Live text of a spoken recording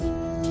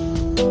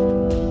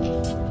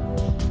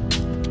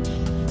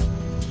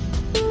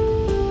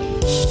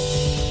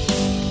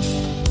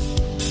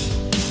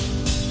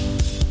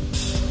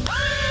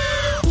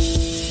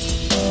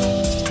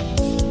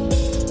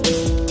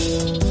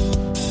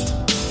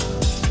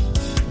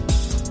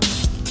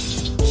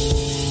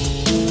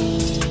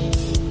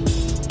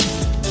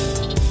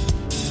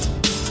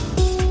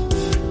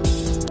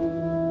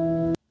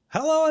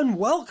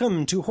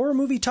welcome to Horror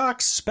Movie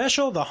Talk's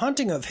special The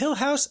Haunting of Hill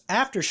House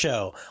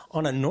Aftershow.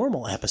 On a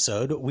normal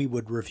episode, we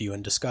would review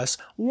and discuss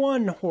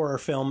one horror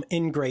film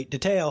in great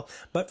detail,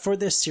 but for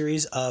this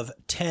series of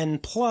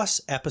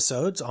 10-plus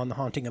episodes on The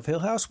Haunting of Hill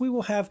House, we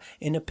will have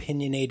an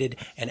opinionated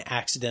and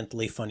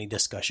accidentally funny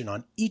discussion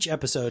on each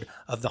episode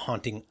of The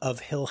Haunting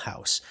of Hill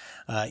House.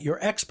 Your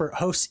expert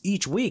hosts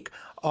each week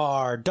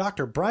are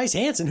Dr. Bryce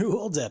Hanson, who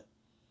holds a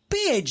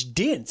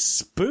PhD in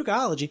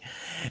spookology,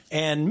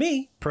 and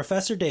me,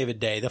 Professor David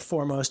Day, the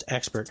foremost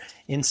expert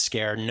in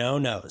scare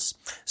no-nos.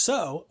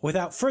 So,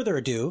 without further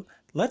ado,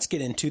 let's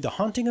get into The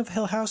Haunting of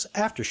Hill House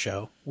After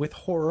Show with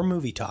Horror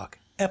Movie Talk,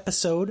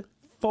 Episode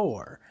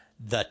 4,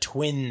 The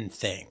Twin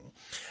Thing.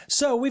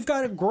 So, we've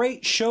got a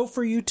great show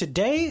for you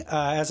today.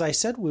 As I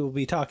said, we will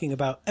be talking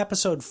about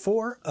Episode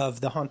 4 of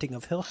The Haunting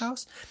of Hill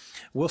House.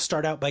 We'll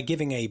start out by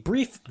giving a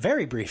brief,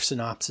 very brief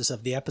synopsis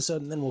of the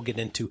episode, and then we'll get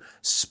into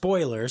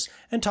spoilers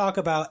and talk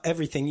about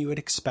everything you would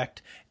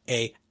expect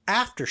a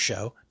after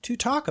show to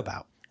talk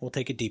about. We'll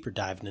take a deeper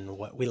dive into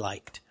what we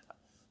liked.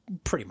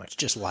 Pretty much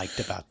just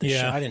liked about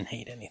this show. I didn't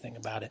hate anything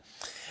about it.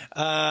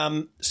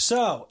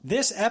 So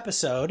this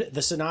episode,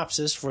 the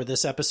synopsis for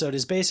this episode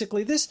is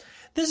basically this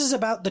is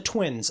about the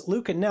twins,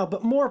 Luke and Nell,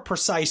 but more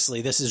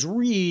precisely, this is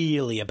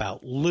really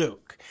about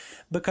Luke,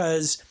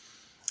 because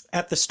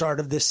at the start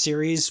of this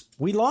series,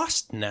 we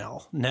lost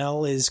Nell.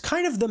 Nell is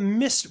kind of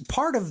the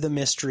part of the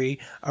mystery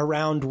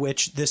around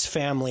which this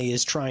family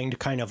is trying to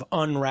kind of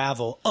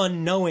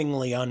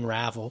unknowingly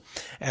unravel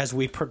as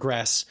we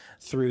progress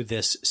through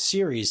this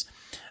series.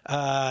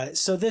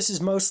 So this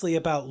is mostly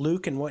about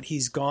Luke and what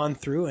he's gone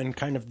through and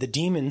kind of the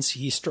demons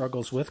he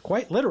struggles with,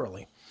 quite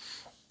literally.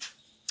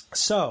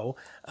 So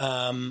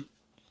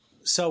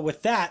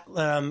with that,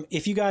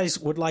 if you guys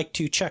would like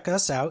to check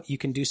us out, you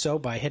can do so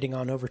by heading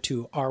on over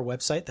to our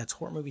website. That's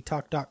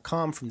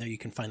horrormovietalk.com. From there, you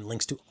can find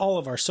links to all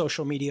of our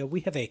social media.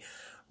 We have a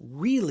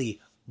really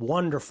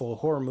wonderful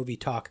Horror Movie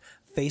Talk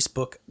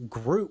Facebook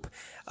group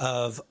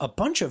of a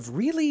bunch of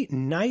really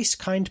nice,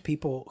 kind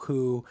people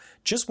who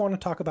just want to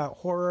talk about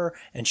horror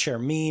and share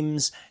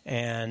memes,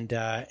 and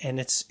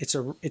it's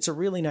a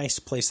really nice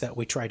place that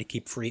we try to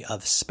keep free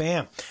of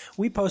spam.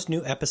 We post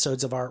new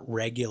episodes of our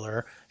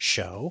regular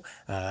show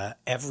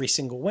every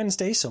single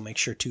Wednesday, so make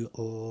sure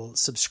to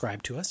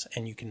subscribe to us,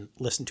 and you can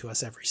listen to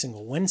us every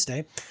single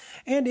Wednesday.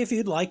 And if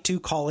you'd like to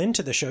call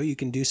into the show, you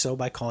can do so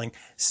by calling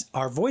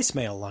our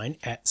voicemail line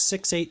at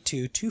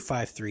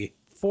 682-253-4468.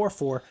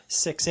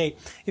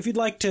 If you'd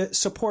like to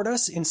support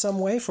us in some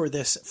way for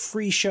this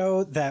free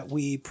show that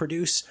we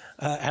produce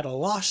at a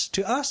loss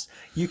to us,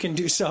 you can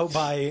do so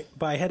by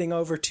heading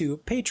over to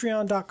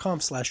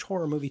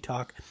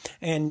patreon.com/horrormovietalk.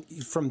 And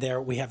from there,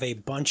 we have a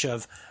bunch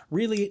of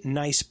really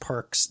nice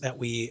perks that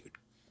we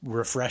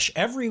refresh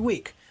every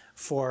week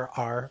for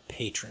our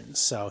patrons.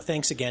 So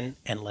thanks again,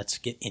 and let's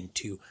get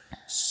into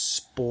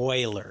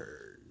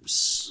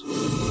spoilers.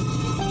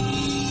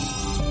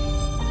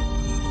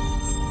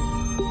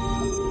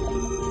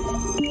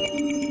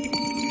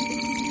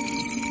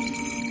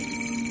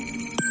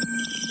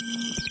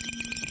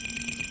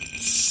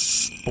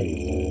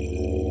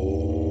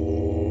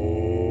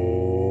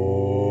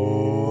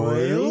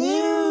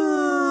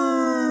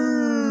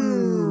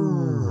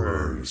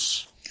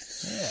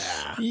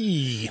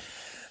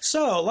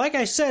 So, like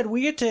I said,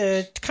 we get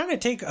to kind of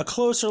take a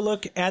closer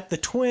look at the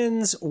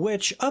twins,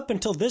 which up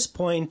until this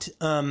point,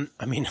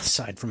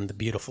 aside from the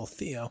beautiful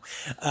Theo,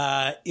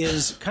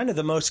 is kind of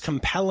the most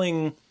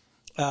compelling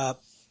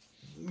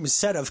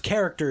set of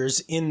characters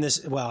in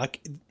this. Well,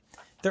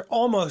 they're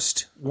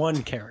almost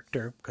one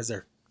character because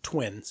they're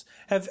twins.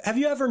 Have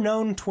you ever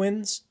known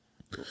twins?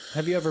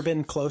 Have you ever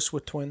been close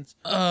with twins?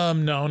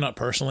 No, not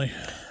personally.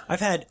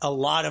 I've had a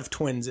lot of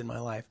twins in my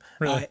life.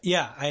 Really?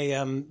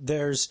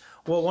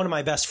 One of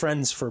my best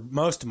friends for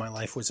most of my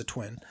life was a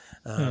twin.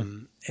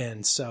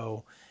 And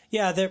so,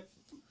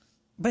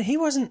 but he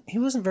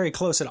wasn't very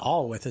close at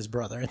all with his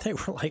brother. And they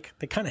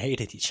kind of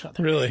hated each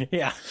other. Really?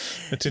 Yeah.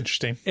 That's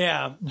interesting.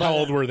 Yeah. But, how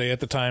old were they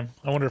at the time?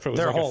 I wonder if it was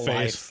their like whole a phase.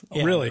 life.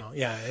 Oh, really? No,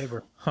 yeah, they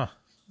were. Huh.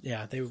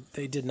 Yeah, they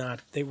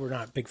were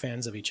not big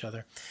fans of each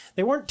other.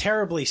 They weren't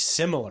terribly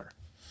similar.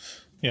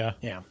 Yeah.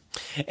 Yeah.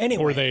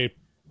 Anyway. Were they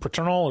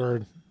paternal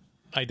or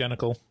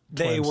identical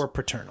They twins? were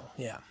paternal.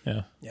 Yeah.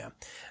 Yeah. Yeah.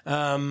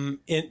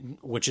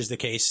 Which is the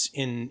case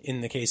in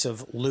the case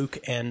of Luke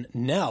and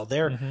Nell.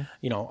 They're,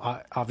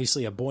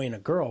 obviously a boy and a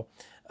girl.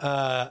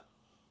 But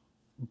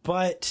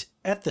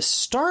at the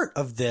start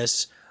of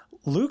this,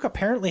 Luke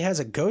apparently has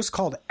a ghost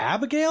called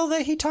Abigail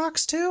that he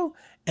talks to.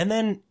 And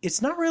then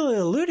it's not really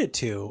alluded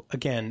to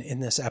again in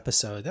this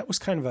episode. That was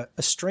kind of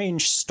a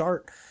strange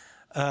start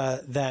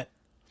that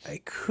I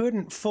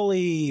couldn't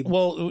fully.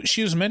 Well,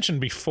 she was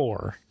mentioned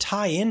before.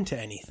 Tie into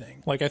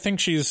anything. Like, I think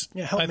she's.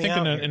 Yeah, help I me think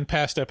out in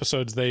past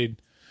episodes they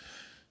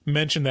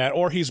mentioned that,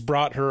 or he's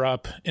brought her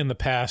up in the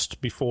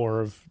past before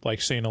of like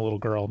seeing a little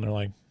girl, and they're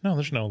like, no,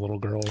 there's no little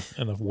girl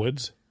in the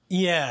woods.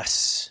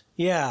 Yes.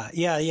 Yeah.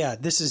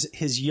 This is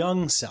his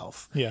young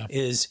self. Yeah.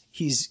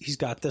 He's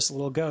got this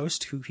little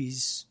ghost who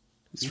he's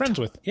friends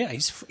with. Yeah,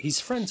 he's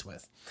friends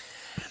with.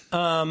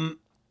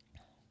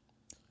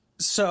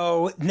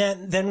 So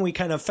then we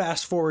kind of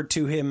fast forward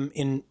to him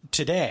in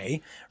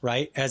today,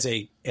 right? As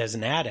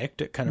an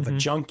addict, kind of a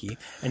junkie,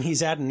 and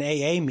he's at an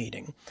AA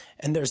meeting,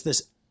 and there's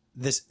this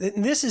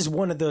is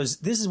one of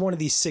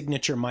these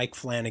signature Mike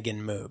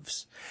Flanagan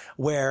moves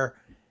where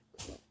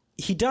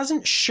he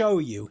doesn't show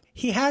you,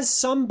 he has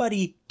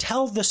somebody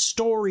tell the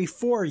story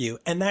for you,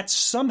 and that's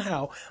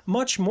somehow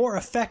much more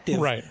effective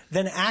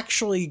than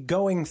actually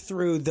going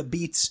through the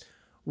beats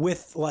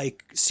with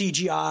like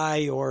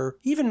CGI or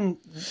even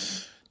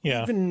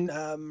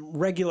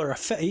regular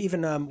effect,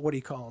 even what do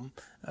you call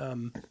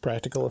them?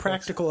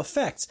 Practical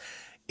effects.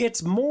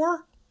 It's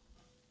more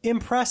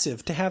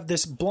impressive to have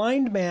this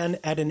blind man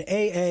at an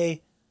AA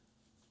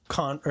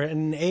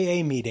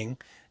meeting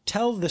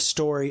tell the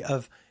story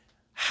of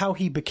how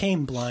he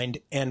became blind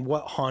and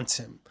what haunts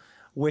him,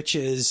 which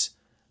is,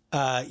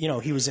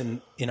 he was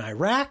in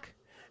Iraq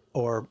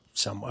or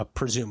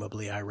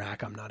presumably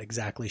Iraq. I'm not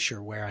exactly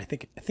sure where. I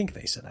think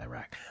they said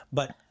Iraq,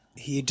 but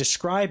he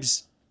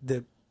describes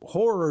the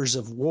horrors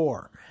of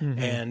war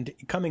and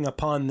coming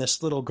upon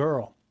this little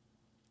girl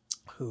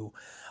who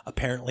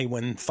apparently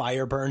when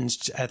fire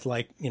burns at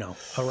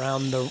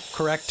around the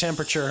correct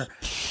temperature,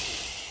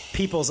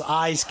 people's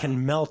eyes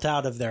can melt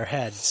out of their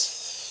heads.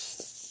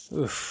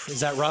 Oof.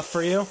 Is that rough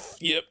for you?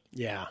 Yep.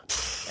 Yeah.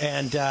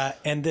 And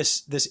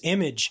this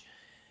image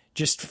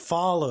just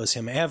follows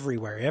him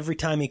everywhere. Every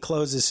time he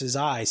closes his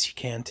eyes, he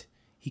can't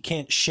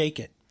shake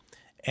it.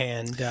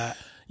 And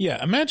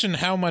imagine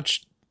how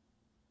much,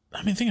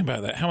 think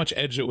about that, how much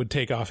edge it would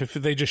take off if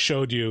they just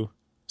showed you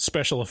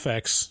special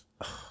effects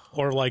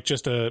or like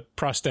just a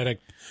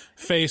prosthetic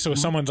face with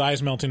someone's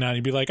eyes melting out.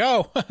 You'd be like,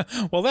 oh,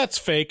 well, that's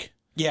fake.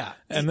 Yeah.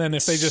 And then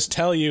if they just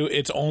tell you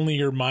it's only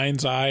your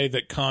mind's eye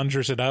that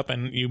conjures it up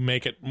and you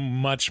make it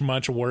much,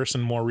 much worse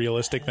and more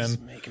realistic It's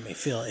making me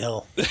feel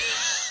ill.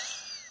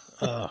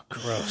 Oh,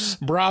 gross.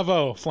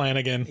 Bravo,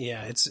 Flanagan.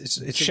 Yeah, it's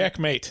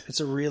checkmate.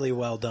 It's a really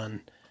well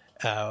done,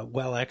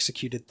 well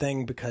executed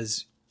thing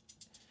because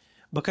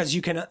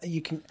you can,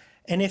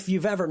 and if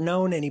you've ever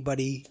known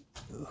anybody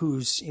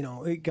who's,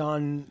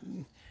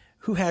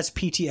 who has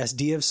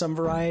PTSD of some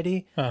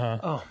variety,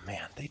 oh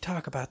man, they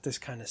talk about this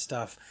kind of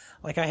stuff.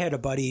 Like I had a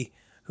buddy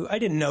who I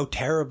didn't know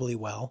terribly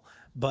well,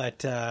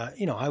 but,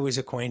 I was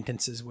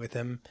acquaintances with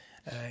him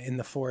in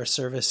the Forest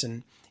Service,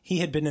 and he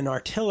had been an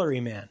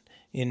artilleryman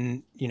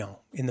in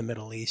the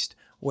Middle East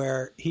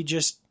where he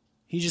just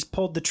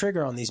pulled the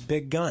trigger on these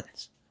big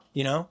guns,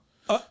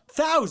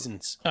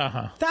 thousands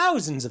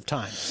of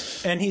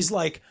times. And he's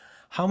like,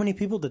 how many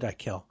people did I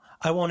kill?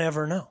 I won't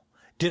ever know.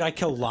 Did I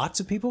kill lots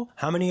of people?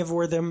 How many of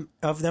them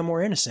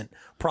were innocent?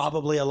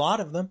 Probably a lot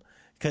of them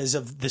because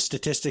of the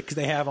statistics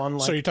they have on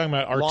So you're talking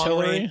about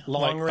artillery?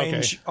 Long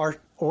range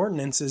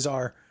ordinances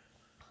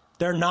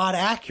they're not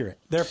accurate.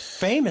 They're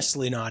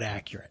famously not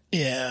accurate.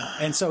 Yeah.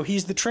 And so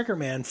he's the trigger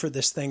man for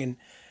this thing. And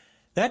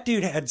that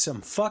dude had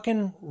some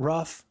fucking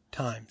rough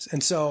times.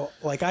 And so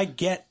I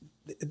get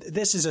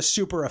this is a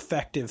super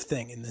effective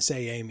thing in this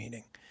AA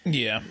meeting.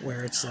 Yeah.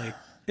 Where it's like,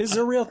 this is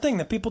a real thing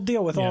that people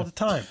deal with all the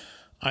time.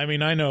 I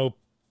know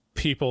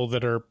people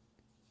that are,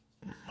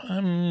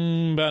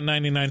 I'm about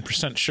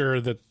 99% sure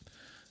that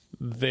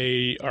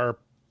they are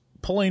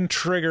pulling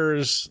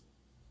triggers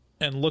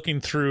and looking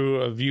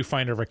through a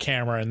viewfinder of a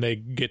camera and they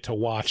get to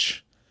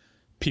watch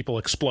people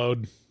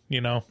explode,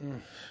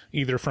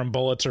 either from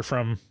bullets or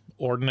from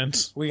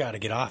ordnance. We got to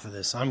get off of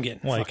this. I'm getting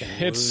fucking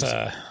it's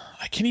woozy.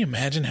 Can you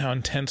imagine how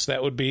intense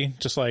that would be?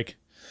 Just like,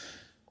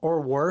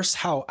 or worse,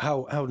 how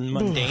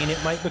mundane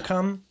it might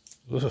become.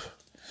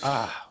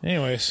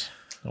 Anyways,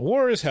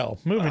 war is hell.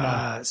 Moving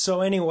on.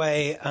 So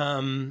anyway,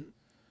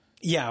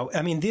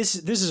 this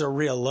is a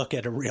real look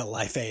at a real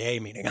life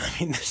AA meeting.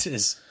 This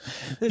is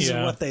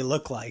what they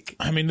look like.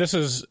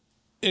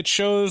 It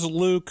shows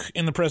Luke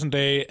in the present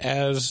day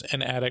as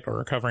an addict or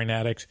recovering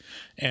addict,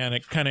 and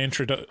it kind of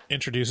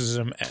introduces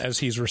him as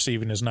he's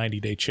receiving his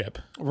 90-day chip,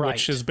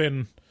 which has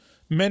been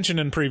mentioned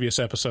in previous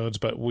episodes,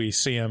 but we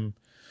see him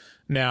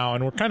now,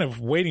 and we're kind of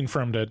waiting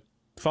for him to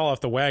fall off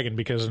the wagon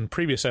because in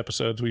previous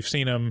episodes we've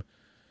seen him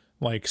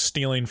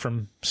stealing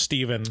from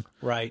Steven.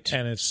 Right.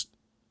 And it's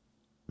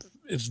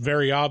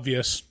very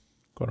obvious,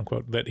 quote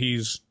unquote, that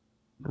he's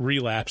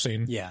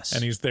relapsing. Yes.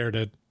 And he's there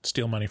to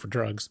steal money for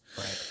drugs.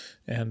 Right.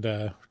 And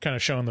kind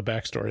of showing the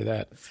backstory of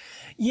that.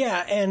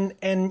 Yeah, and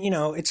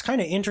it's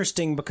kind of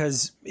interesting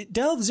because it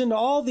delves into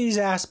all these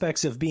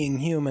aspects of being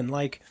human.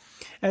 Like,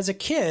 as a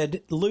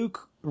kid,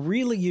 Luke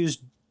really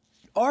used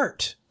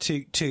art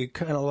to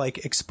kind of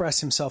express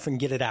himself and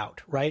get it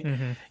out, right?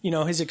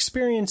 Mm-hmm. His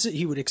experience,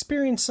 he would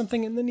experience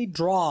something and then he'd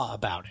draw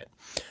about it.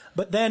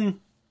 But then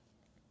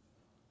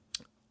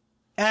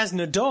as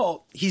an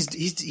adult,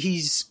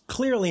 he's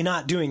clearly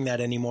not doing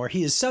that anymore.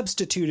 He has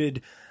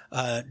substituted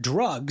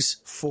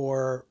drugs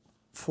for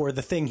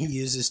the thing he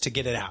uses to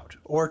get it out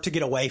or to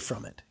get away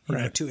from it,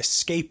 to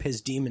escape his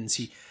demons.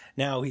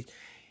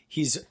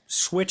 He's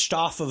switched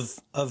off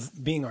of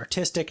being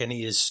artistic and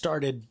he has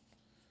started,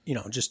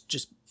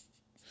 just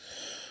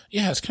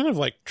Yeah, it's kind of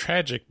like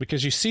tragic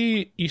because you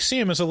see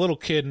him as a little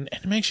kid, and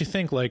it makes you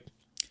think like,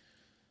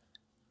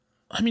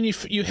 I mean,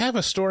 you have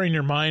a story in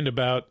your mind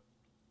about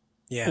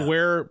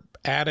where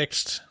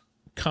addicts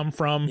come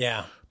from.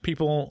 Yeah.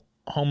 People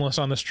homeless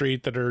on the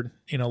street that are,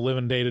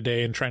 living day to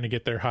day and trying to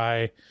get their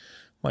high.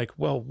 Like,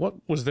 well, what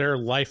was their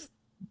life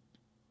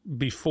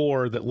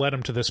before that led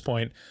them to this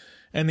point?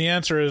 And the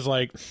answer is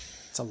like,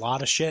 it's a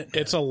lot of shit.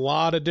 It's a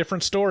lot of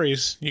different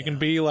stories. You can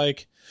be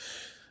like,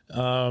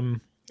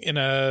 in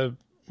a,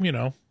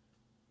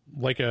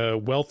 like a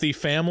wealthy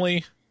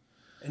family.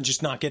 And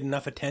just not get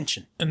enough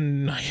attention.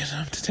 And not get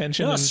enough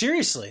attention. No,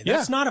 seriously.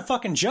 That's not a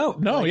fucking joke.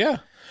 No, yeah.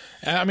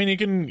 I mean,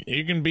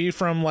 you can be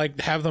from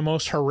like have the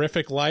most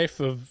horrific life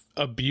of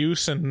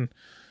abuse and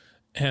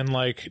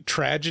like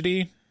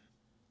tragedy,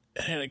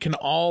 and it can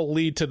all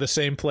lead to the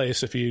same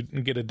place if you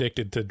get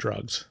addicted to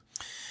drugs.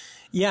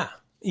 Yeah,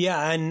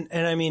 and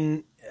I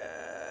mean,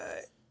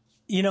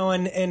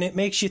 and it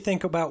makes you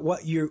think about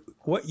what you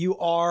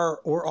are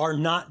or are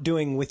not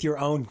doing with your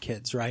own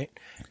kids, right?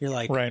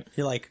 I'm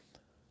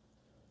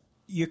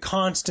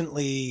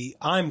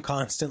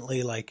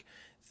constantly like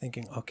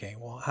thinking, okay,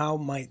 well, how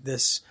might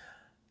this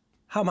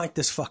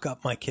fuck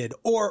up my kid?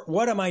 Or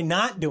what am I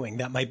not doing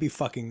that might be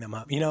fucking them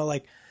up?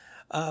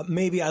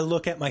 Maybe I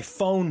look at my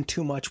phone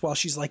too much while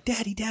she's like,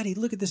 Daddy,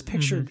 look at this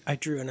picture I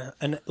drew.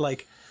 And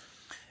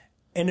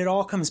it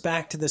all comes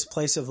back to this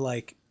place of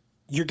like,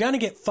 you're going to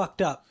get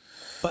fucked up,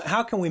 but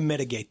how can we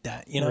mitigate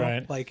that?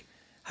 Right. Like,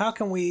 how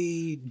can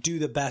we do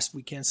the best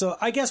we can? So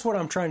I guess what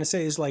I'm trying to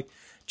say is like,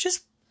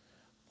 just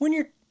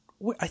when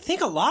I think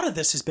a lot of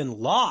this has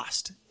been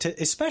lost,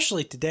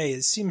 especially today.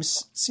 It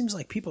seems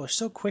like people are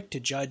so quick to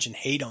judge and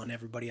hate on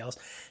everybody else.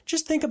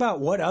 Just think about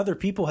what other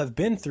people have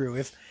been through.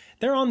 If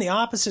they're on the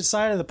opposite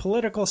side of the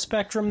political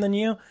spectrum than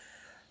you,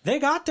 they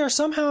got there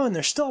somehow, and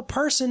they're still a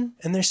person,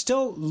 and they're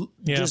still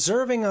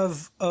deserving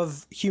of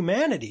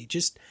humanity.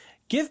 Just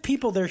give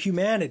people their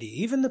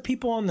humanity. Even the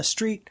people on the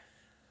street.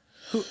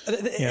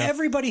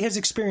 Everybody has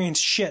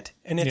experienced shit,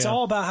 and it's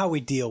all about how we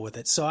deal with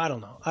it. So I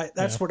don't know.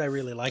 That's what I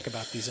really like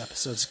about these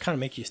episodes. Kind of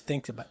make you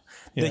think about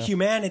the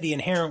humanity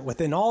inherent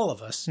within all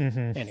of us.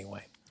 Mm-hmm.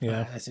 Anyway,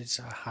 it's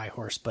a high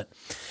horse, but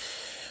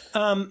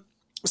there's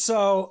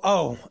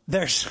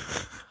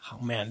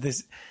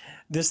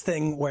this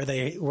thing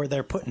where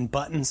they're putting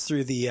buttons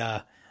through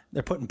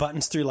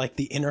like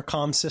the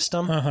intercom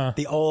system,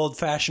 the old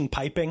fashioned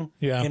piping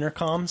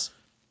intercoms,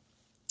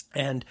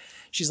 and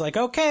she's like,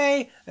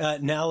 okay.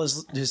 Nell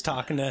is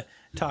talking to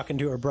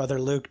her brother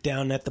Luke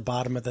down at the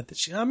bottom of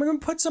I'm going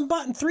to put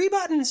 3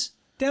 buttons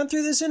down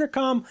through this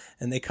intercom.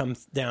 And they come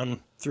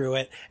down through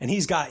it. And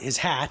he's got his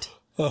hat,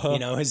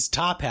 his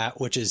top hat,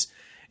 which is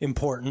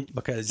important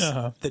because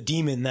the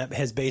demon that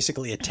has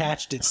basically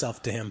attached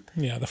itself to him.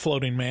 Yeah, the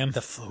floating man.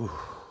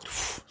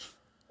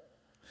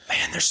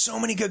 Man, there's so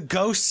many good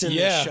ghosts in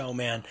this show,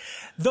 man.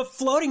 The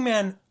floating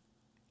man.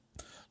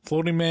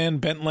 Floating man,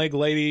 bent neck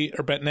lady,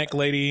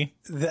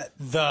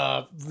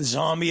 the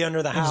zombie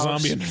under the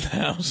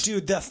house.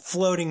 Dude, the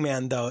floating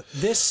man, though,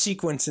 this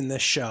sequence in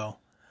this show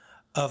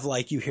of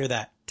like you hear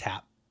that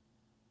tap,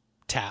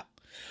 tap,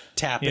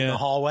 tap in the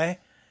hallway,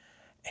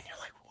 and you're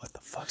like, what the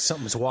fuck?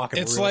 Something's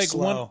walking real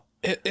slow.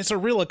 It's a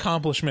real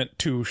accomplishment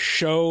to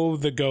show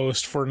the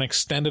ghost for an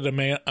extended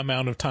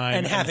amount of time.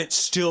 And have it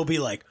still be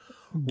like,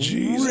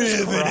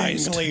 Jesus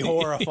Christ.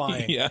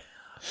 horrifying. Yeah.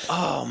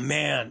 Oh,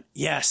 man.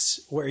 Yes.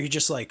 Where you're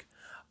just like,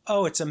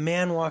 oh, it's a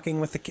man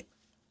walking with the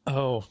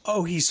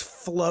Oh, he's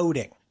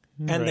floating.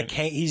 And the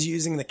cane, he's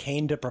using the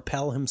cane to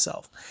propel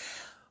himself.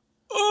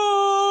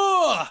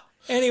 Oh!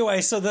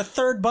 Anyway, so the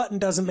third button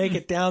doesn't make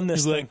it down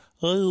this thing.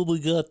 Like, I only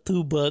got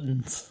 2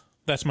 buttons.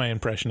 That's my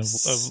impression of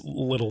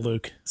little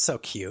Luke. So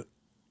cute.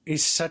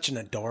 He's such an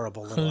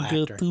adorable little actor.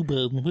 I got 2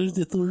 buttons. Where's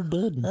the 3rd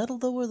button? I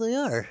don't know where they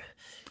are.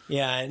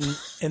 Yeah,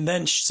 and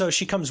then so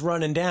she comes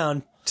running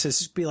down to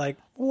be like,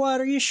 what,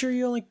 are you sure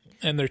you only...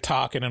 And they're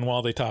talking, and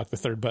while they talk, the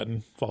 3rd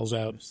button falls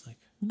out. It's like,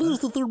 where's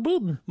the 3rd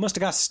button? Must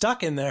have got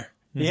stuck in there.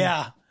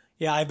 Mm-hmm.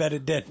 Yeah, I bet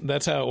it did.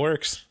 That's how it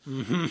works.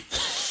 Mm-hmm.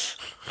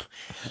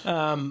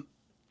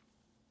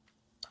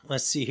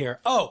 Let's see here.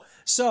 Oh,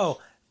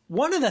 so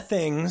one of the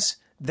things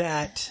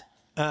that...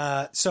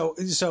 So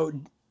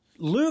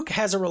Luke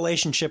has a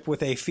relationship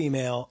with a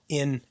female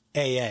in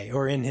AA,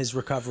 or in his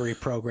recovery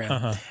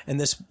program. And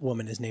this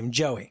woman is named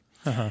Joey.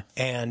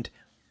 And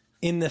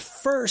in the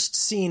first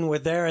scene where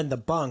they're in the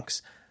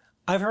bunks,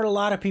 I've heard a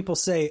lot of people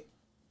say,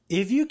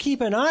 if you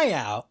keep an eye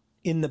out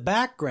in the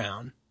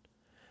background,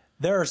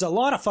 there's a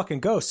lot of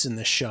fucking ghosts in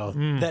this show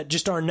that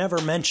just are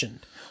never mentioned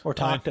or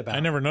talked about. I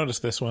never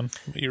noticed this one,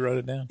 but you wrote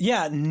it down.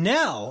 Yeah,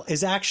 Nell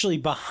is actually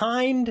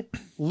behind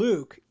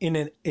Luke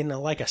in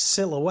a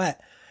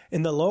silhouette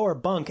in the lower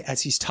bunk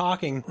as he's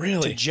talking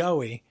to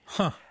Joey.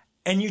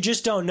 And you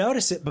just don't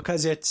notice it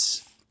because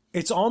it's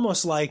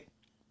almost like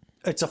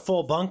it's a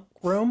full bunk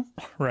room.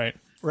 Right.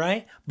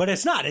 But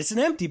it's not. It's an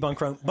empty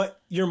bunk room.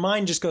 But your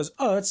mind just goes,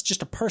 oh, it's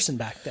just a person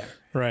back there.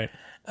 Right.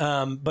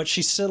 But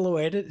she's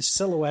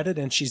silhouetted,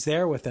 and she's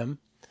there with him.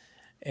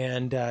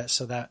 And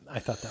so that I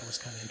thought that was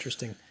kind of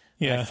interesting.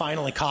 I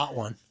finally caught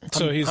one.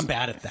 I'm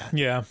bad at that.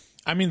 Yeah.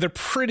 I mean, they're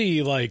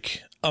pretty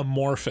like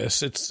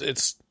amorphous.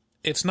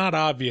 It's not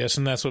obvious,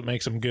 and that's what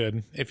makes them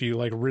good. If you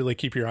like really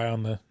keep your eye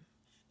on the,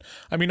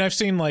 I mean, I've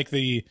seen like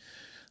the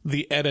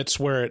edits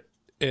where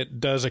it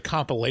does a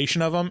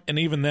compilation of them, and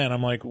even then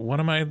I'm like, what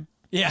am I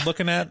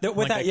looking at?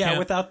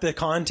 Without the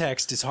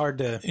context, it's hard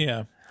to.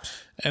 Yeah.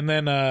 And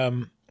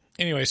then,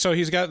 anyway, so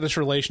he's got this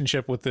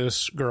relationship with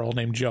this girl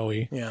named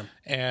Joey. Yeah.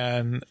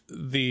 And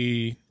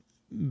the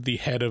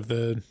head of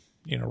the,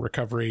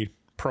 recovery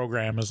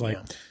program is like,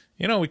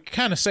 we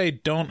kind of say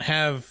don't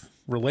have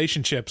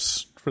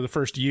relationships for the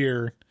first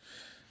year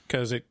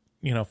because it,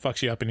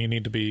 fucks you up and you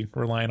need to be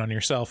relying on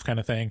yourself kind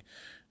of thing.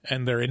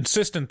 And they're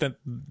insistent that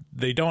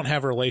they don't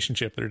have a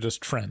relationship. They're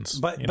just friends.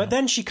 But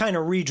then she kind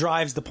of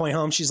redrives the point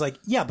home. She's like,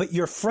 yeah, but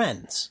you're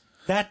friends.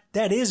 That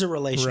is a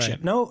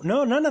relationship. Right. No,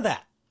 none of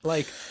that.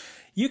 Like,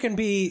 you can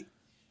be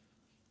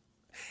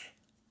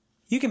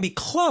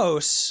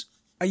close.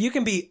 You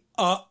can be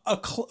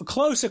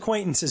close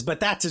acquaintances, but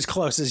that's as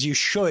close as you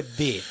should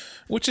be.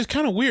 Which is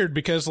kind of weird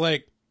because,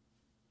 like,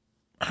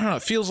 I don't know,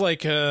 it feels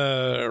like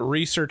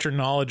research or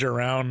knowledge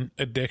around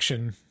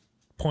addiction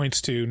points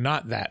to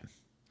not that.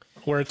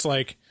 Where it's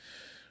like,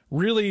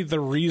 really the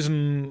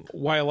reason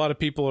why a lot of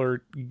people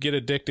get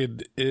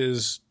addicted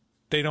is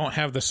they don't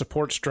have the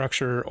support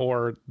structure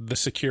or the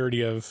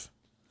security of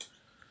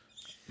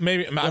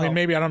maybe I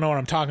don't know what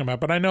I'm talking about,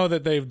 but I know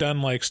that they've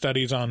done like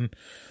studies on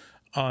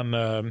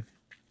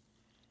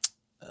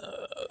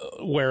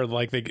where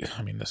like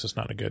this is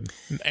not a good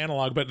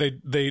analog, but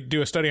they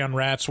do a study on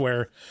rats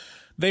where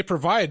they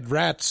provide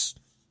rats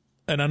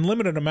an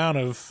unlimited amount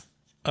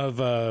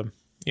of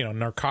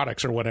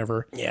narcotics or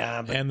whatever.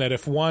 Yeah. And that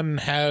if one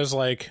has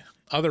like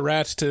other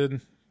rats to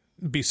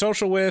be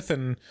social with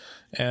and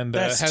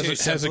has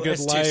a good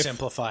life. Too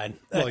simplified.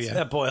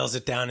 That boils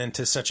it down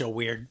into such a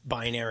weird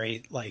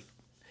binary, like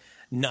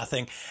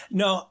nothing.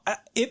 No,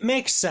 it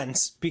makes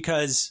sense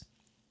because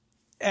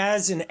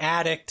as an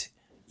addict,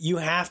 you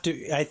have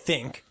to, I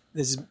think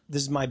this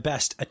is my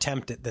best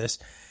attempt at this.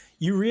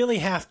 You really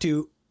have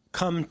to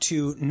come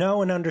to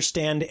know and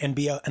understand and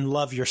and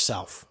love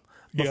yourself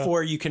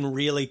before you can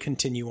really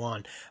continue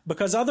on,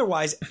 because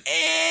otherwise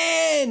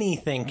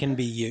anything can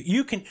be you.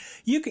 You can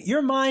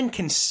your mind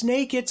can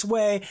snake its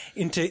way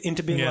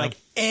into being like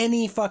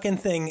any fucking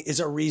thing is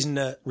a reason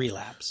to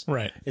relapse.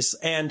 Right.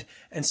 And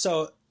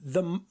so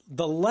the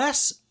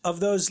less of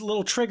those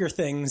little trigger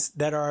things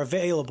that are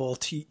available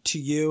to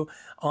you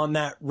on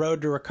that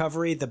road to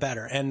recovery, the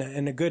better.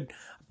 And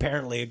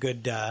apparently a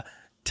good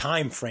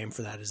time frame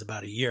for that is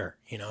about a year,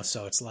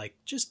 so it's like,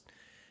 just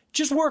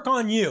work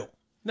on you.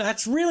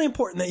 That's really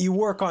important that you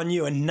work on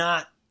you and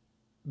not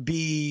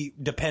be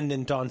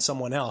dependent on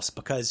someone else,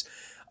 because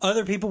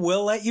other people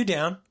will let you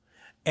down.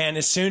 And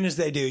as soon as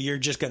they do, you're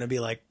just going to be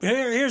like,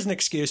 here's an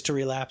excuse to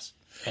relapse.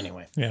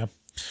 Anyway. Yeah.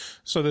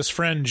 So this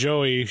friend,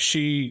 Joey,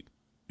 she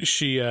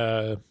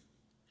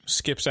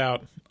skips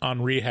out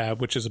on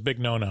rehab, which is a big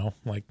no-no.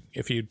 Like,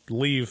 if you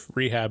leave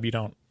rehab, you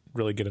don't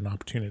really get an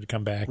opportunity to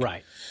come back.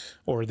 Right.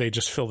 Or they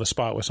just fill the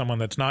spot with someone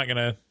that's not going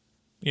to,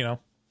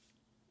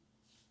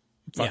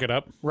 fuck it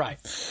up. Right.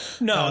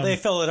 No, they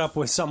fill it up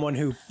with someone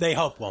who they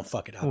hope won't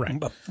fuck it up. Right.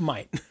 But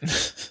might.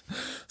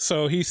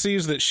 So he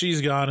sees that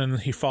she's gone and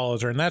he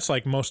follows her. And that's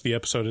like most of the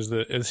episode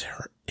is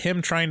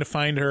him trying to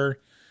find her,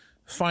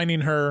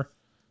 finding her,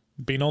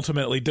 being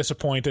ultimately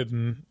disappointed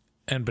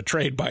and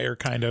betrayed by her,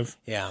 kind of.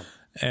 Yeah.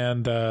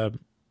 And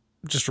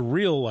just a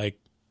real, like,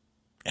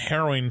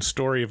 harrowing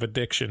story of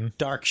addiction.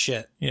 Dark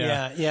shit.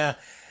 Yeah. Yeah.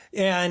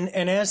 And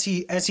as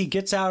he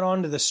gets out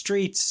onto the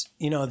streets,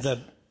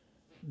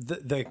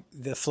 the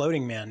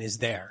floating man is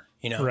there,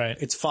 right.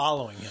 It's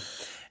following him,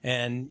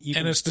 and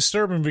it's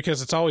disturbing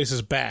because it's always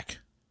his back.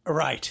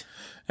 Right.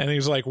 And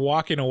he's like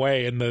walking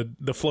away and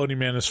the floating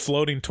man is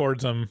floating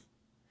towards him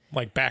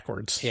like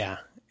backwards. Yeah.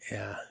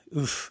 Yeah.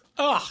 Oof.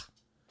 Ugh.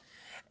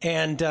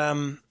 And,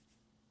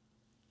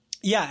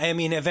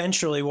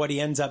 eventually what he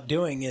ends up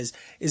doing is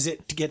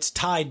it gets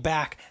tied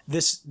back.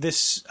 This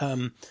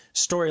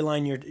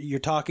storyline you're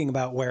talking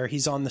about, where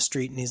he's on the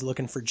street and he's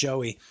looking for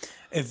Joey,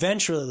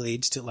 eventually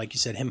leads to, like you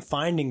said, him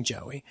finding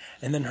Joey,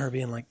 and then her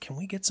being like, "Can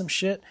we get some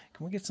shit?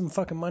 Can we get some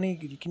fucking money?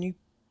 Can you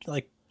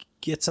like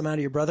get some out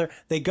of your brother?"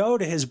 They go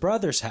to his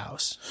brother's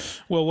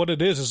house. Well, what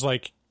it is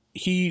like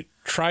he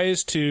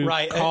tries to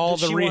call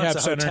the rehab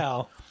center.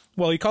 Hotel.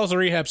 Well, he calls the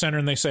rehab center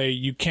and they say,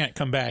 "You can't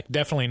come back.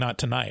 Definitely not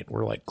tonight.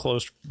 We're like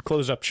closed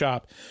up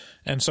shop."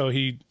 And so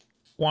he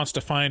wants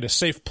to find a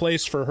safe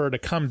place for her to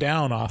come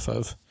down off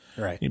of.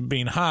 Right.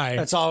 Being high.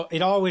 That's all.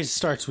 It always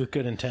starts with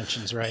good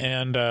intentions, right?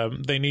 And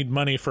they need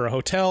money for a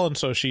hotel, and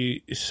so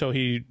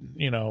he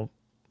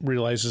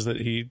realizes that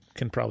he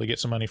can probably get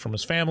some money from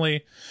his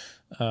family.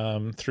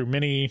 Through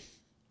many,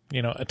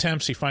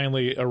 attempts, he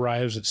finally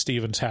arrives at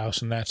Steven's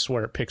house, and that's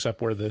where it picks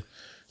up, where the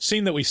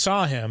scene that we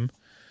saw him,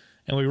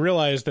 and we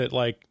realize that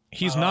like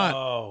he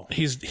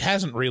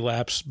hasn't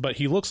relapsed, but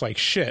he looks like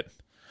shit,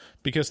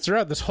 because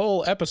throughout this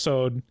whole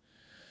episode.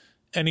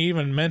 And he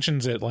even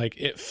mentions it, like,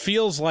 it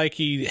feels like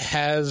he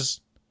has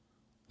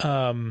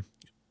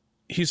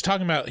he's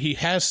talking about he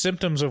has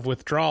symptoms of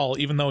withdrawal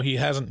even though he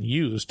hasn't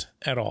used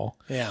at all.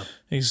 Yeah.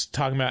 He's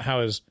talking about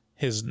how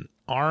his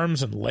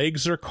arms and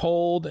legs are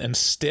cold and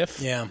stiff.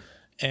 Yeah.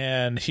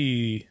 And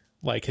he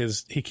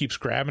keeps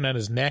grabbing at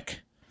his neck.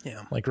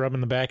 Yeah. Like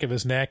rubbing the back of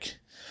his neck.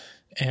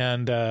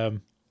 And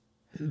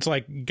it's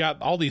like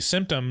got all these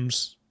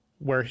symptoms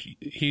where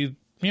he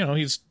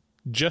he's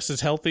just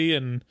as healthy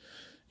and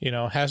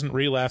hasn't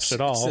relapsed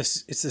at all.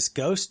 It's this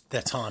ghost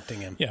that's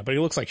haunting him. Yeah, but he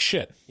looks like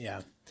shit.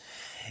 Yeah.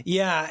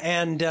 Yeah,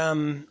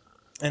 and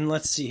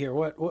let's see here.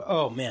 What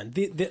oh man,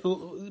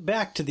 the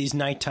back to these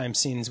nighttime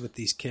scenes with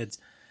these kids.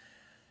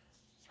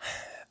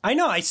 I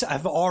know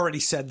I've already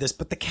said this,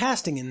 but the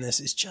casting in this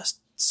is just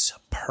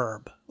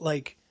superb.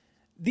 Like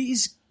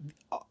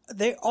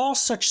they all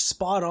such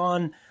spot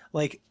on.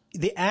 Like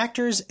the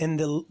actors and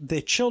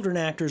the children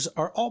actors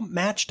are all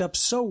matched up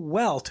so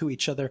well to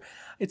each other.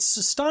 It's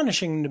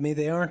astonishing to me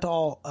they aren't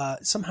all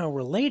somehow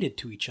related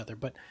to each other.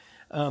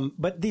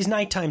 But these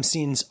nighttime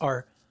scenes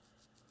are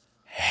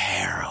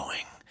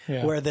harrowing.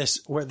 Yeah. Where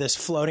this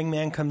floating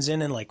man comes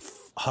in and like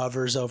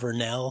hovers over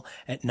Nell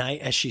at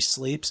night as she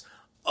sleeps.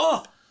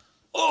 Oh,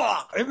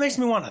 it makes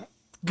me want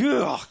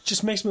to.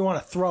 Just makes me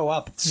want to throw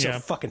up. It's so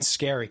fucking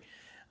scary.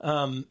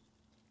 And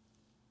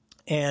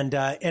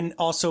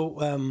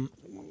also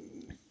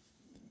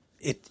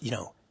it oh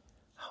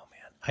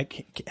man, I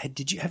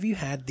can't. Have you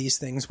had these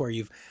things where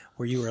you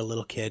were a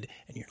little kid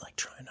and you're like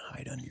trying to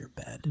hide under your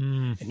bed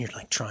and you're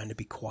like trying to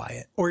be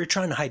quiet, or you're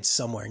trying to hide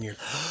somewhere and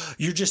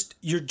you're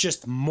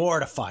just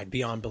mortified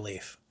beyond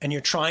belief and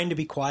you're trying to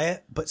be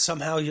quiet, but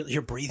somehow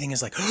your breathing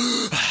is like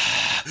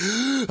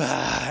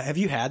have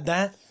you had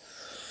that?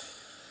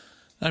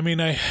 I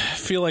mean, I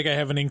feel like I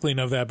have an inkling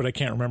of that, but I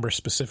can't remember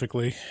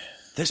specifically.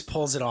 This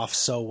pulls it off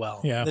so well.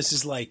 Yeah. This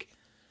is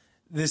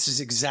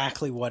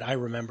exactly what I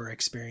remember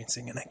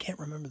experiencing, and I can't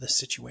remember the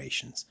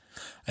situations.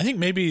 I think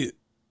maybe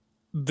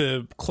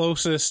the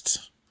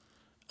closest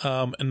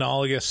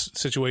analogous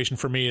situation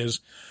for me is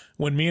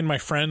when me and my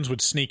friends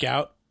would sneak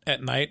out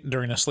at night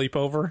during a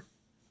sleepover.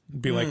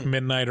 It'd be like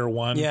midnight or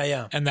 1.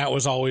 Yeah. And that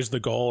was always the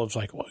goal of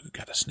like, well, we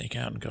got to sneak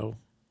out and go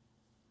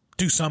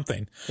do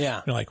something.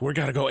 Yeah. You're like, we're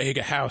got to go egg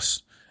a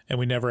house. And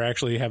we never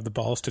actually have the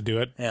balls to do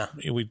it. Yeah.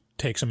 We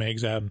take some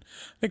eggs out. And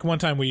I think one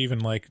time we even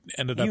like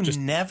ended up just...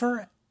 You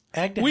never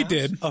egged a We house?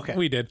 did. Okay.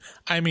 We did.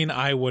 I mean,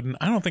 I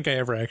don't think I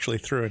ever actually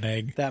threw an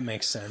egg. That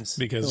makes sense.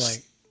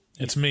 Because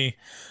it's me.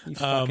 You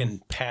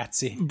fucking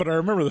patsy. But I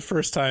remember the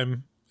first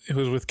time it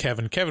was with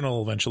Kevin. Kevin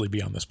will eventually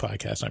be on this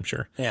podcast, I'm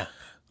sure. Yeah.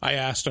 I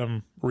asked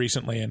him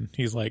recently, and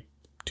he's like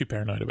too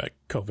paranoid about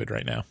COVID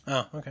right now.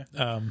 Oh, okay.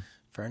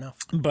 Fair enough.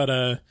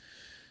 But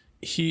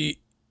You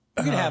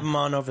could have him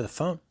on over the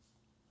phone.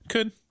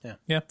 Could.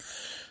 Yeah.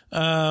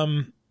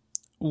 One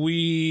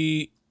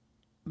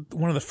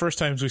of the first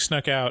times we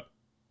snuck out,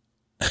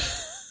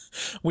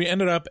 we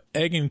ended up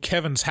egging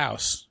Kevin's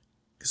house.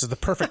 This is the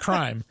perfect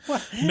crime.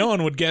 No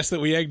one would guess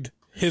that we egged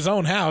his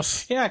own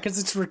house. Yeah, because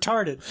it's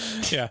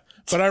retarded. Yeah.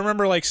 But I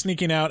remember like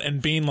sneaking out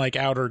and being like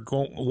out or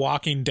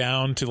walking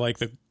down to like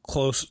the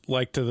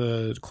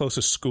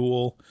closest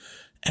school,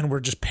 and we're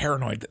just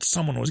paranoid that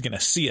someone was going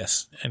to see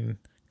us and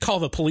call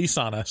the police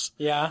on us.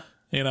 Yeah.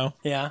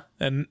 Yeah.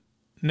 And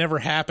never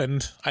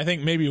happened. I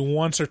think maybe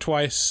once or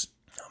twice.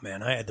 Oh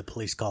man, I had the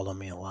police called on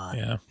me a lot.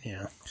 Yeah.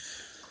 Yeah.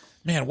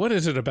 Man, what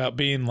is it about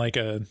being like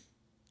a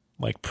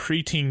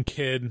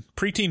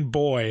preteen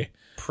boy,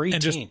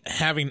 and just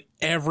having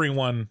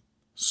everyone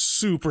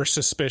super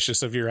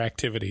suspicious of your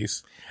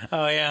activities?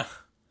 Oh yeah.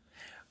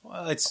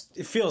 Well, it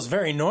feels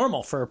very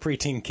normal for a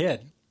preteen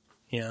kid,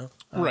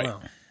 Right.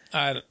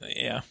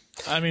 Yeah.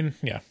 I mean,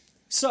 yeah.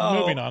 So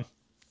moving on.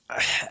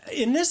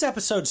 In this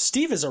episode,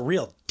 Steve is a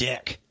real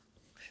dick.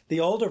 The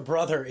older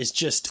brother is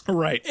just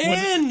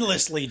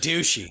endlessly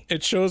douchey.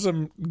 It shows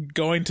him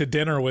going to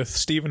dinner with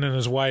Steven and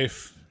his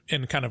wife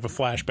in kind of a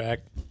flashback.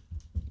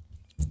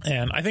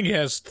 And I think he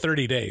has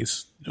 30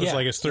 days. It was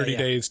like his 30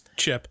 days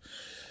chip.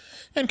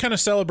 And kind of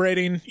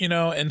celebrating,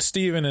 and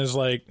Steven is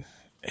like,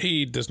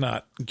 he does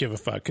not give a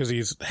fuck because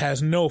he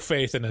has no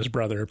faith in his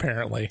brother,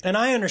 apparently. And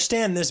I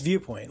understand this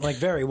viewpoint, like,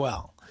 very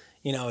well.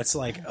 It's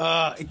like,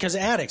 because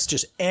addicts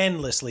just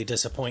endlessly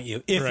disappoint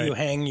you if you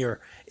hang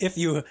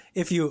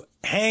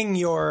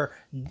your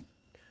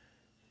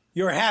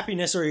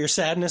happiness or your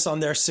sadness on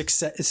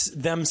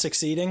them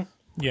succeeding.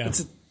 Yeah.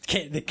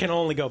 It can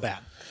only go bad.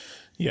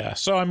 Yeah.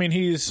 So, I mean,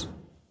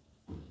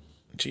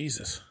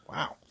 Jesus.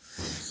 Wow.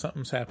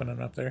 Something's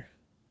happening up there.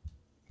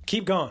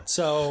 Keep going.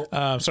 So,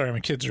 sorry, my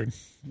kids are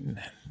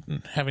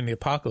having the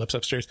apocalypse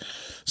upstairs.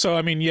 So,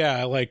 I mean,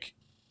 yeah, like,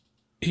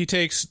 he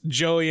takes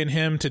Joey and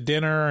him to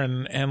dinner,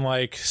 and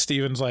like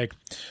Steven's like,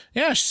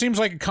 yeah, she seems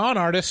like a con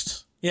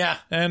artist. Yeah.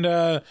 And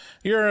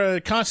you're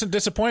a constant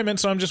disappointment,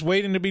 so I'm just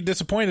waiting to be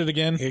disappointed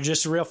again. You're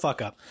just a real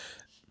fuck up.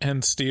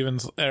 And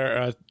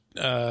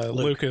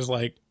Luke is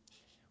like,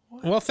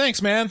 well,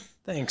 thanks, man.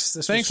 Thanks.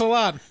 Thanks a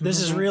lot.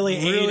 This is really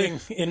aiding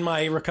in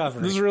my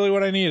recovery. This is really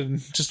what I needed.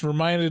 Just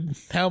reminded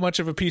how much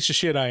of a piece of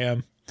shit I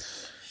am.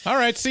 All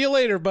right, see you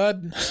later,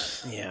 bud.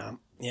 Yeah.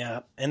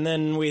 Yeah. And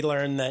then we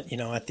learn that,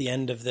 at the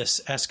end of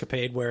this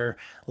escapade where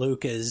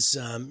Luke is,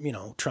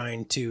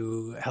 trying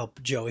to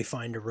help Joey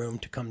find a room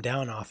to come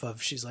down off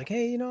of, she's like,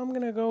 hey, I'm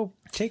going to go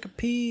take a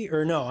pee.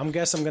 Or no, I'm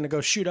going to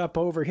go shoot up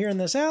over here in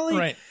this alley.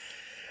 Right.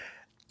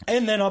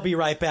 And then I'll be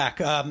right back.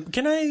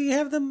 Can I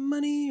have the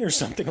money or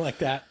something like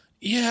that?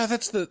 Yeah,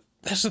 that's the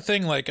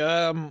thing. Like,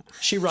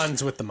 she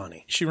runs with the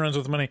money.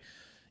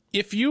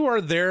 If you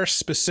are there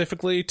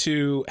specifically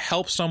to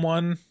help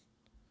someone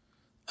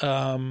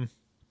come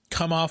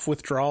off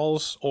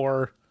withdrawals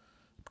or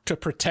to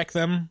protect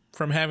them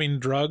from having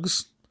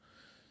drugs,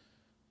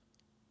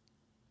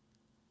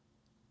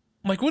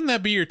 like, wouldn't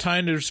that be your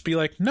time to just be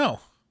like, no,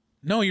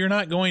 you're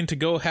not going to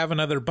go have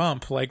another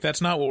bump. Like,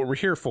 that's not what we're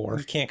here for.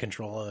 You can't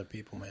control other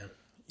people, man.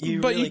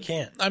 You really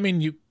can't. I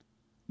mean,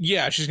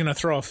 she's going to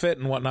throw a fit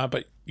and whatnot,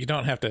 but you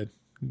don't have to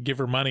give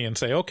her money and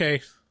say,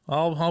 okay,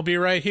 I'll be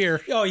right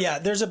here. Oh, yeah.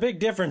 There's a big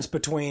difference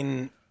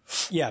between,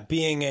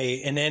 being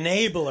an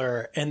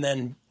enabler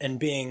and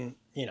being,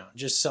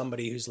 just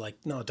somebody who's like,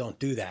 no, don't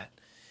do that.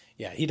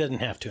 Yeah, he doesn't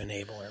have to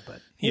enable her,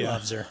 but he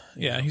loves her.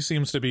 Yeah, he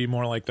seems to be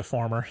more like the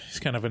former. He's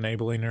kind of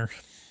enabling her.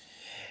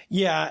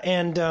 Yeah,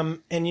 and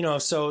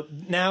so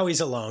now he's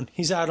alone.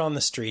 He's out on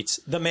the streets.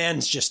 The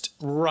man's just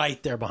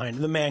right there behind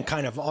him. The man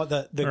kind of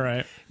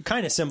right.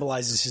 kind of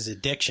symbolizes his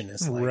addiction.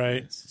 It's like,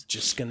 right. It's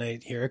just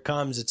here it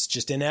comes. It's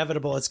just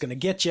inevitable. It's gonna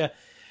get you.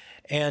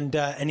 And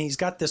he's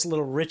got this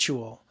little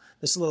ritual,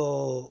 this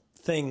little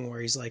thing where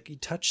he's like, you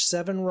touch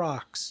 7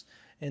 rocks,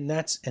 and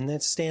that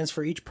stands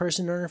for each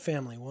person in our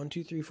family. 1,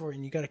 2, 3, 4,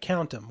 and you got to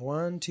count them.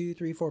 1, 2,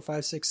 3, 4,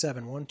 5, 6,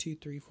 7. 1, 2,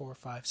 3, 4,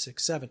 5,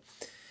 6, 7.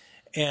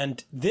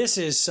 And this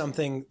is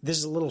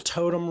a little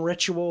totem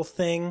ritual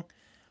thing.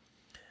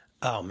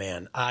 Oh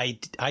man, I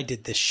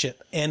did this shit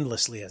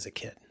endlessly as a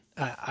kid.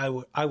 I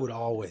would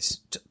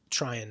always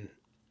try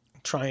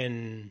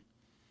and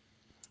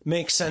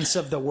make sense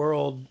of the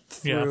world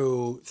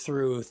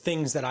through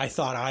things that I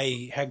thought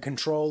I had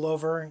control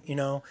over.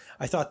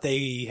 I thought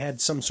they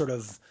had some sort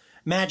of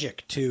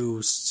magic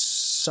to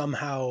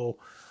somehow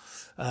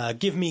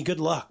give me good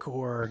luck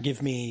or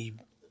give me.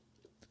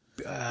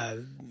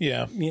 Did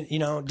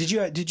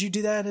you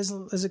do that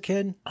as a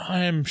kid?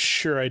 I'm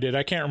sure I did.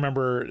 I can't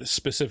remember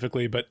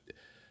specifically, but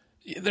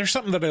there's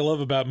something that I love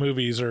about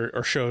movies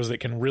or shows that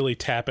can really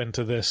tap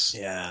into this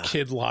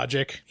kid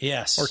logic,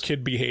 or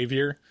kid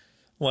behavior.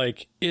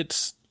 Like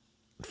it's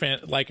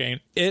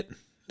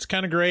it's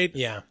kind of great.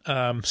 Yeah.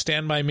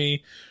 Stand By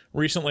Me.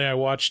 Recently, I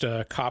watched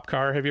Cop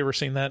Car. Have you ever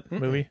seen that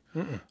movie?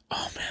 Mm-mm.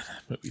 Oh man,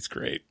 that movie's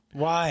great.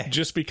 Why?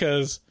 Just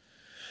because.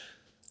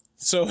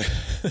 So,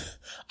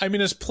 I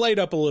mean, it's played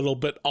up a little,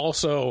 but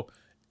also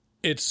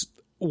it's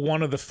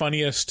one of the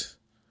funniest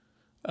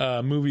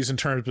movies in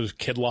terms of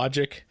kid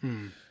logic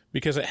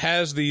because it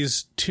has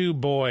these 2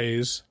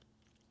 boys.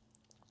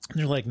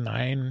 They're like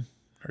 9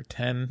 or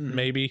 10,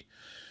 maybe,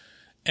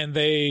 and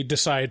they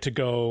decide to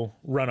go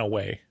run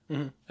away.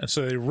 Mm-hmm. And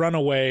so they run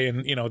away,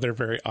 and they're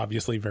very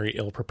obviously very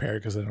ill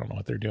prepared because they don't know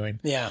what they're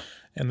doing. Yeah,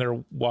 and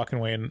they're walking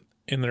away, and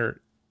in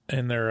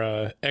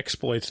their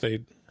exploits,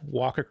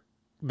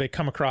 they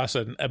come across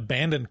an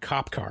abandoned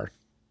cop car.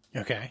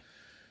 Okay.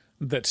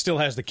 That still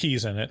has the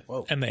keys in it.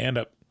 Whoa. And they end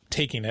up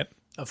taking it.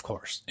 Of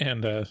course.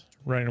 And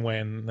running away.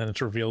 And then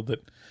it's revealed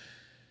that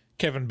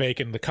Kevin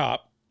Bacon, the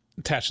cop,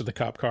 attached to the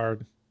cop car,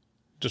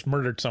 just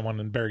murdered someone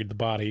and buried the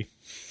body.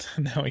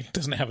 Now he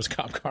doesn't have his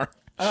cop car.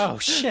 Oh,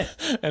 shit.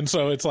 And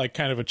so it's like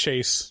kind of a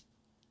chase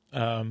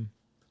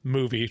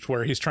movie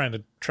where he's trying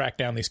to track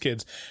down these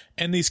kids.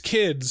 And these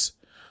kids,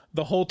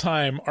 the whole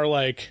time, are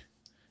like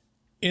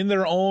in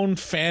their own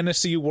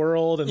fantasy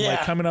world and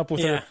like coming up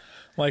with their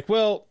like,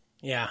 well,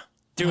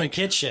 doing like,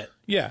 kid shit.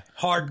 Yeah.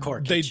 Hardcore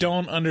kid They shit.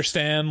 don't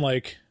understand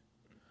like,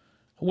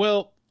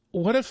 well,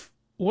 what if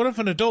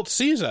an adult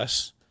sees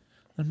us?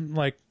 I'm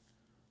like,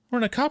 we're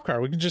in a cop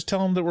car. We can just tell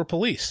them that we're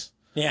police.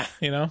 Yeah.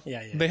 Yeah.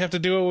 They have to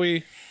do what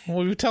we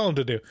tell them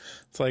to do.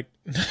 It's like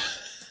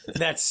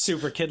that's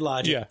super kid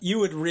logic. Yeah. You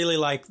would really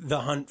like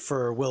The Hunt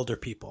for Wilder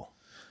People.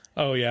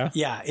 Oh, yeah?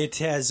 Yeah, it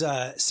has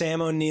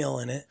Sam O'Neill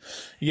in it.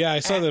 Yeah, I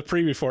saw the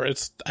preview for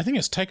it. I think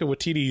it's Taika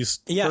Waititi's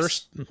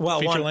first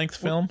feature-length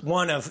film.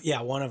 One of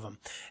them.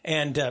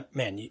 And,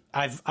 man,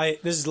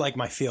 this is like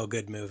my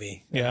feel-good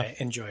movie that I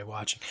enjoy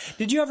watching.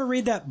 Did you ever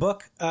read that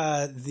book,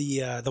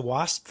 The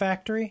Wasp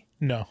Factory?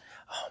 No.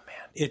 Oh,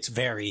 man, it's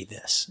very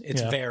this.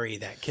 It's very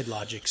that kid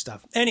logic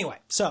stuff. Anyway,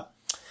 so,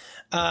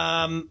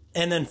 and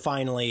then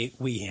finally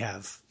we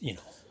have,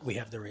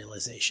 the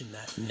realization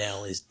that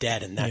Nell is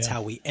dead, and that's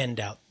how we end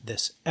out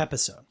this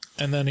episode.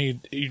 And then he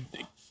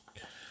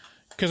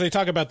because they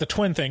talk about the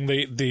twin thing,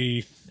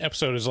 the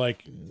episode is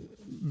like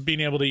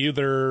being able to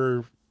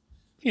either,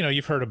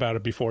 you've heard about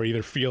it before,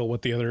 either feel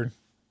what the other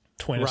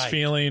twin is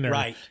feeling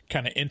or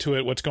kind of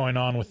intuit what's going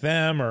on with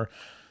them or,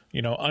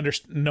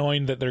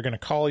 knowing that they're going to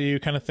call you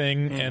kind of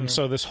thing. Mm-hmm. And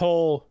so this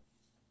whole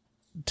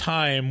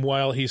time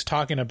while he's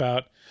talking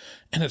about,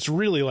 and it's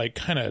really like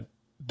kind of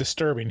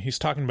disturbing, he's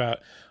talking about,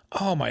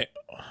 oh, my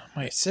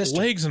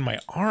legs and my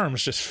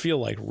arms just feel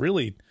like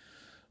really,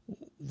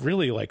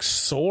 really like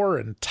sore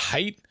and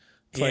tight.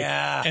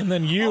 Yeah. And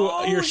then you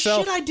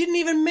yourself. Shit, I didn't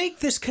even make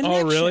this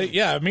connection. Oh, really?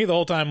 Yeah, me the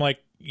whole time, like,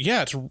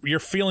 yeah, you're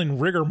feeling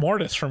rigor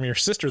mortis from your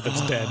sister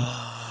that's dead.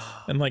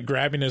 And, like,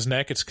 grabbing his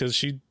neck, it's because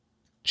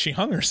she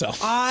hung herself.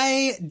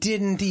 I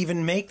didn't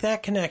even make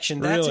that connection.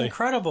 That's Really?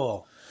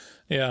 incredible.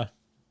 Yeah.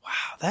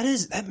 Wow,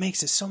 that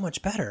makes it so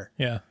much better.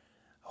 Yeah.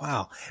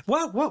 Wow.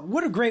 Well,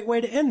 what a great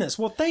way to end this.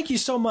 Well, thank you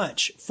so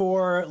much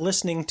for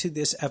listening to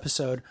this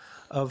episode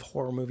of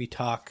Horror Movie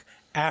Talk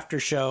After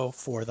Show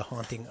for The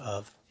Haunting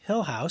of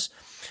Hill House.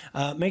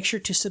 Make sure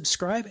to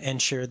subscribe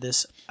and share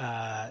this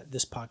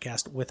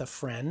podcast with a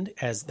friend,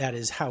 as that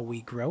is how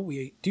we grow.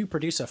 We do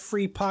produce a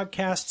free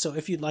podcast, so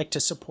if you'd like to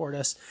support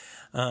us,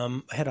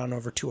 head on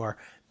over to our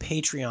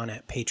Patreon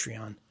at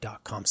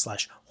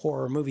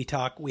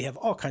patreon.com/horrormovietalk. We have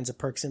all kinds of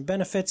perks and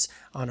benefits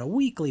on a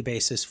weekly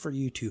basis for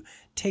you to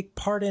take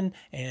part in,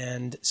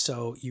 and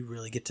so you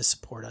really get to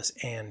support us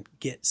and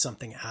get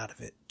something out of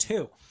it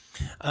too.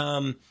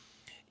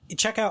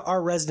 Check out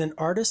our resident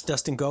artist,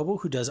 Dustin Goebel,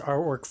 who does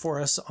artwork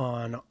for us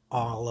on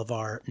all of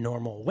our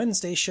normal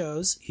Wednesday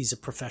shows. He's a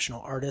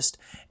professional artist,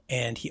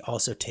 and he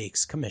also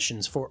takes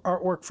commissions for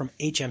artwork from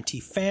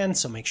HMT fans,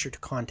 so make sure to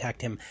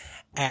contact him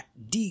at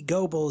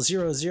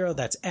dgoebel00.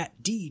 That's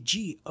at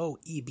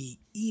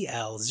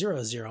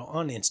DGOEBEL00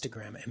 on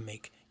Instagram, and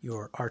make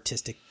your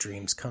artistic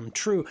dreams come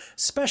true.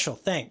 Special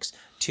thanks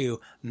to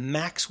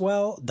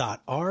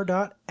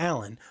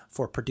Maxwell.R.Allen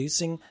for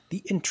producing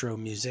the intro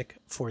music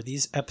for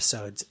these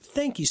episodes.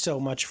 Thank you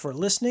so much for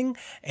listening.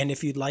 And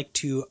if you'd like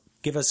to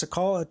give us a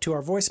call to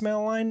our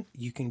voicemail line,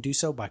 you can do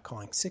so by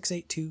calling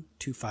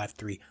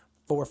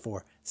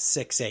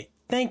 682-253-4468.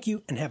 Thank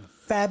you and have a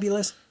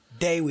fabulous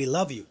day. We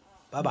love you.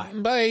 Bye-bye.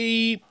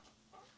 Bye.